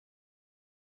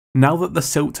Now that the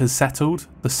silt has settled,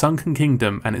 the Sunken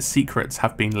Kingdom and its secrets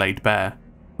have been laid bare.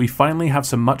 We finally have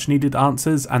some much needed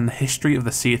answers and the history of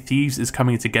the Sea of Thieves is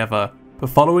coming together, but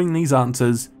following these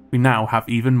answers, we now have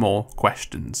even more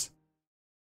questions.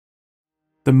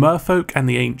 The Merfolk and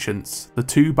the Ancients, the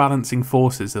two balancing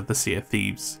forces of the Sea of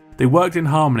Thieves. They worked in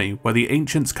harmony where the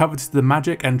Ancients coveted the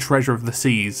magic and treasure of the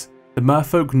seas. The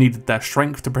Merfolk needed their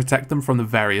strength to protect them from the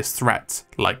various threats,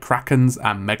 like krakens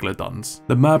and megalodons.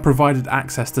 The Mer provided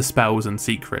access to spells and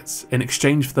secrets, in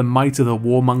exchange for the might of the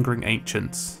warmongering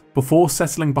Ancients. Before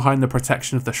settling behind the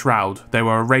protection of the Shroud, they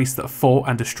were a race that fought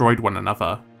and destroyed one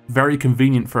another, very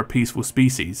convenient for a peaceful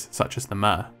species such as the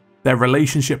Mer. Their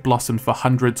relationship blossomed for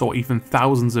hundreds or even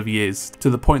thousands of years, to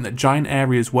the point that giant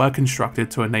areas were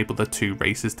constructed to enable the two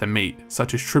races to meet,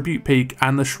 such as Tribute Peak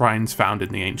and the shrines found in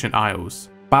the ancient isles.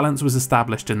 Balance was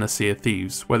established in the Sea of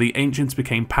Thieves, where the Ancients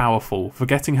became powerful,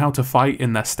 forgetting how to fight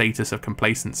in their status of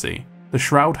complacency. The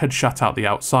Shroud had shut out the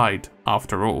outside,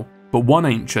 after all. But one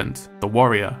Ancient, the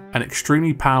Warrior, an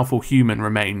extremely powerful human,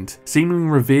 remained, seemingly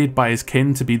revered by his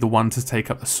kin to be the one to take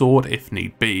up the sword if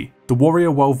need be. The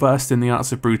Warrior, well versed in the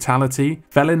arts of brutality,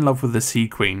 fell in love with the Sea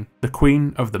Queen, the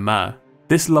Queen of the Mer.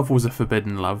 This love was a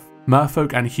forbidden love.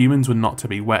 Merfolk and humans were not to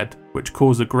be wed, which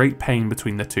caused a great pain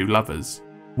between the two lovers.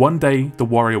 One day, the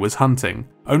Warrior was hunting,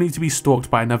 only to be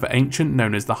stalked by another Ancient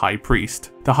known as the High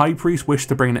Priest. The High Priest wished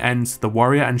to bring an end to the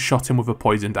Warrior and shot him with a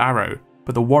poisoned arrow,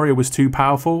 but the Warrior was too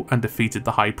powerful and defeated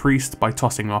the High Priest by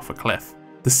tossing him off a cliff.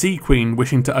 The Sea Queen,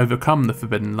 wishing to overcome the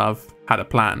forbidden love, had a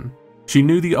plan. She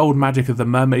knew the old magic of the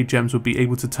mermaid gems would be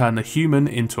able to turn the human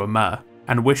into a mer,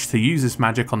 and wished to use this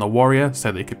magic on the Warrior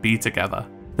so they could be together.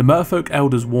 The Merfolk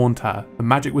elders warned her the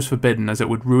magic was forbidden as it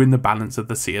would ruin the balance of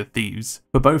the Sea of Thieves,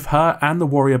 but both her and the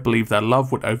Warrior believed their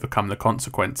love would overcome the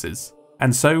consequences.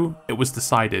 And so, it was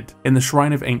decided. In the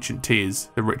Shrine of Ancient Tears,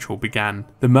 the ritual began.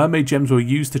 The mermaid gems were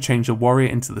used to change the Warrior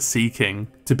into the Sea King,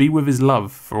 to be with his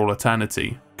love for all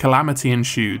eternity. Calamity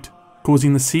ensued,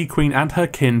 causing the Sea Queen and her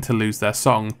kin to lose their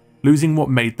song, losing what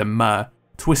made them Mer,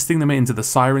 twisting them into the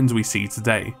sirens we see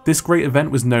today. This great event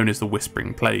was known as the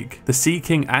Whispering Plague. The Sea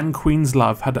King and Queen's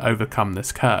love had to overcome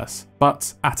this curse,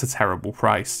 but at a terrible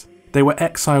price. They were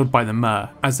exiled by the Mer,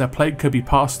 as their plague could be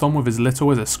passed on with as little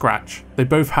as a scratch. They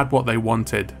both had what they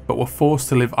wanted, but were forced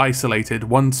to live isolated,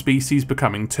 one species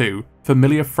becoming two,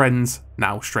 familiar friends,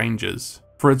 now strangers.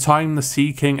 For a time, the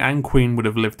Sea King and Queen would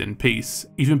have lived in peace,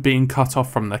 even being cut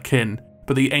off from their kin,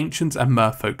 but the Ancients and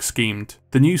Merfolk schemed.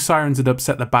 The new Sirens had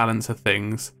upset the balance of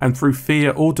things, and through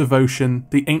fear or devotion,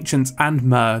 the Ancients and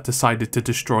Mer decided to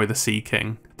destroy the Sea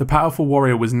King. The powerful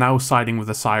Warrior was now siding with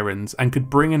the Sirens, and could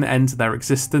bring an end to their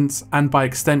existence, and by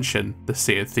extension, the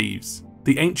Sea of Thieves.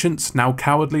 The Ancients, now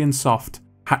cowardly and soft,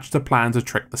 hatched a plan to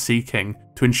trick the Sea King,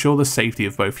 to ensure the safety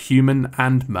of both human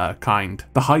and mer kind.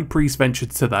 The High Priest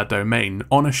ventured to their domain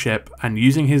on a ship and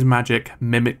using his magic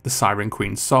mimicked the Siren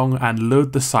Queen's song and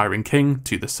lured the Siren King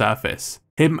to the surface.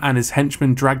 Him and his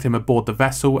henchmen dragged him aboard the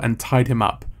vessel and tied him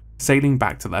up, sailing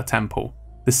back to their temple.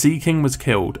 The Sea King was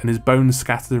killed and his bones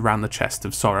scattered around the chest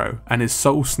of sorrow, and his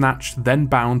soul snatched, then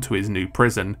bound to his new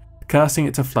prison, cursing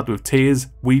it to flood with tears,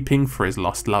 weeping for his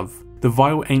lost love. The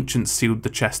vile Ancient sealed the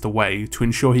chest away to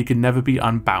ensure he could never be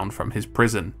unbound from his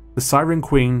prison. The Siren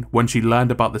Queen, when she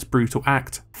learned about this brutal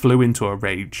act, flew into a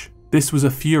rage. This was a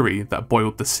fury that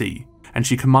boiled the sea, and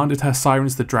she commanded her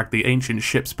sirens to drag the ancient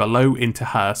ships below into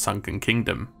her Sunken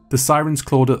Kingdom. The sirens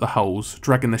clawed at the hulls,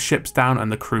 dragging the ships down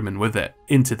and the crewmen with it,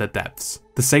 into the depths.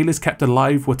 The sailors kept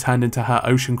alive were turned into her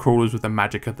ocean crawlers with the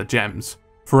magic of the gems,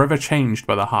 forever changed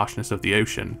by the harshness of the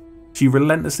ocean. She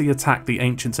relentlessly attacked the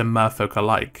Ancients and Merfolk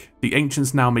alike. The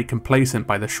Ancients, now made complacent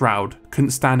by the Shroud,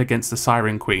 couldn't stand against the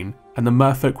Siren Queen, and the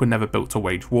Merfolk were never built to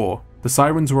wage war. The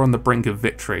Sirens were on the brink of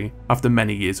victory after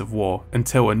many years of war,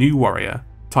 until a new warrior,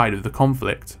 tired of the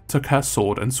conflict, took her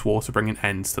sword and swore to bring an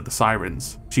end to the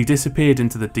Sirens. She disappeared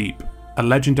into the deep, a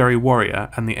legendary warrior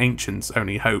and the Ancients'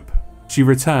 only hope. She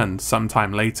returned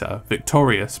sometime later,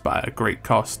 victorious but at a great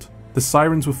cost. The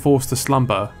Sirens were forced to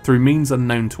slumber through means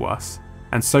unknown to us,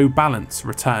 and so balance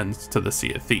returned to the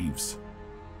Sea of Thieves.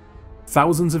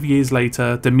 Thousands of years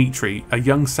later, Dimitri, a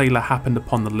young sailor, happened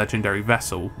upon the legendary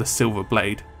vessel, the Silver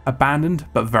Blade, abandoned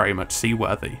but very much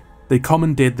seaworthy. They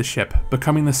commandeered the ship,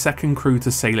 becoming the second crew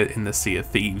to sail it in the Sea of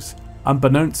Thieves,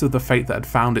 unbeknownst of the fate that had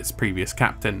found its previous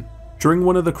captain. During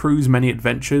one of the crew's many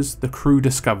adventures, the crew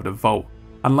discovered a vault,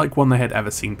 unlike one they had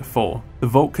ever seen before. The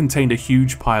vault contained a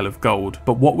huge pile of gold,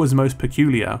 but what was most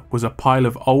peculiar was a pile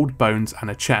of old bones and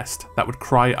a chest that would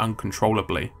cry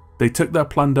uncontrollably. They took their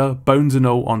plunder, bones and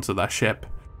all, onto their ship.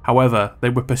 However, they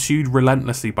were pursued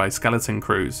relentlessly by skeleton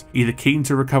crews, either keen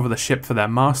to recover the ship for their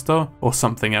master or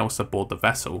something else aboard the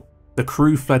vessel. The The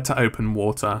crew fled to open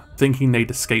water, thinking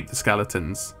they'd escape the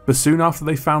skeletons, but soon after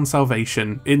they found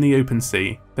salvation in the open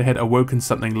sea, they had awoken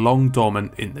something long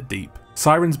dormant in the deep.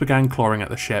 Sirens began clawing at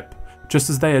the ship, just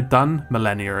as they had done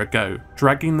millennia ago,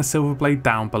 dragging the Silverblade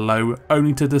down below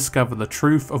only to discover the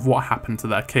truth of what happened to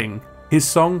their king. His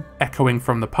song, echoing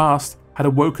from the past, had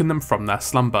awoken them from their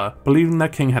slumber, believing their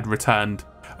king had returned,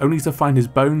 only to find his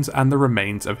bones and the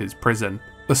remains of his prison.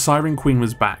 The Siren Queen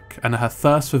was back, and her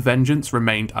thirst for vengeance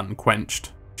remained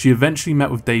unquenched. She eventually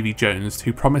met with Davy Jones,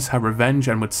 who promised her revenge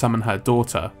and would summon her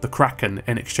daughter, the Kraken,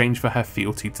 in exchange for her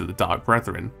fealty to the Dark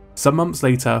Brethren. Some months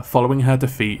later, following her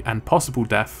defeat and possible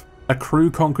death, a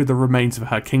crew conquered the remains of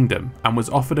her kingdom and was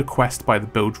offered a quest by the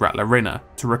bilge rattler Rinna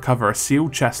to recover a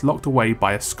sealed chest locked away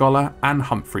by a scholar and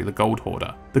Humphrey the Gold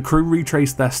Hoarder. The crew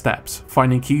retraced their steps,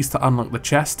 finding keys to unlock the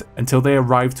chest until they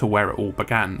arrived to where it all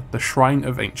began, the Shrine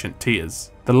of Ancient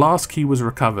Tears. The last key was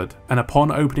recovered, and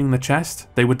upon opening the chest,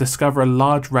 they would discover a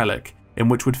large relic in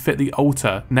which would fit the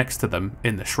altar next to them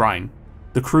in the shrine.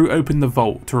 The crew opened the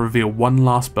vault to reveal one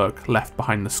last book left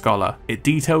behind the scholar. It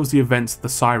details the events of the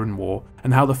Siren War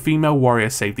and how the female warrior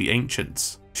saved the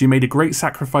ancients. She made a great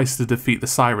sacrifice to defeat the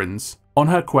Sirens. On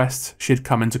her quest, she had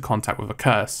come into contact with a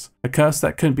curse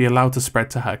that couldn't be allowed to spread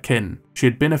to her kin. She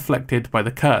had been afflicted by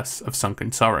the curse of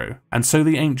sunken sorrow, and so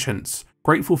the ancients,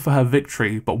 grateful for her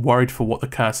victory but worried for what the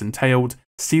curse entailed,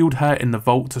 sealed her in the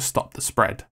vault to stop the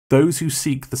spread. Those who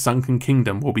seek the Sunken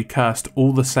Kingdom will be cursed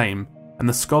all the same, and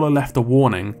the scholar left a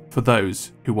warning for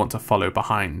those who want to follow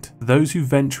behind. Those who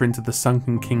venture into the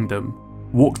Sunken Kingdom,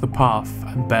 walk the path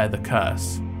and bear the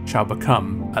curse, shall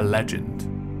become a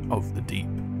legend of the deep.